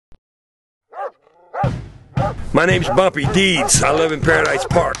My name's Bumpy Deeds. I live in Paradise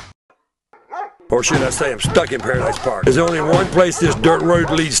Park. Or should I say I'm stuck in Paradise Park. There's only one place this dirt road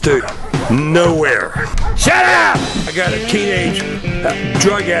leads to. Nowhere. Shut up! I got a teenage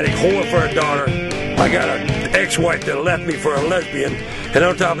drug addict whore for a daughter. I got an ex-wife that left me for a lesbian. And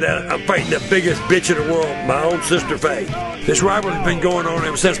on top of that, I'm fighting the biggest bitch in the world, my own sister Faye. This rivalry's been going on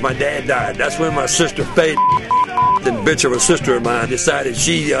ever since my dad died. That's when my sister Faye, the bitch of a sister of mine, decided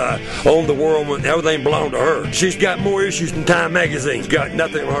she owned the world when everything belonged to her. She's got more issues than Time magazine's got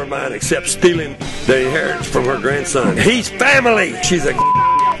nothing on her mind except stealing the inheritance from her grandson. He's family! She's a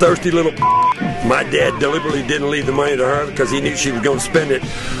thirsty little. My dad deliberately didn't leave the money to her because he knew she was going to spend it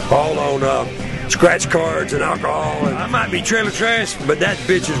all on scratch cards and alcohol. And I might be trailer trash, but that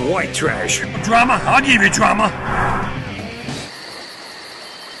bitch is white trash. Drama? I'll give you drama.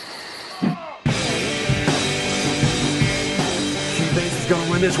 She thinks she's gonna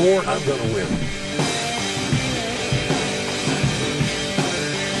win this war. I'm gonna win.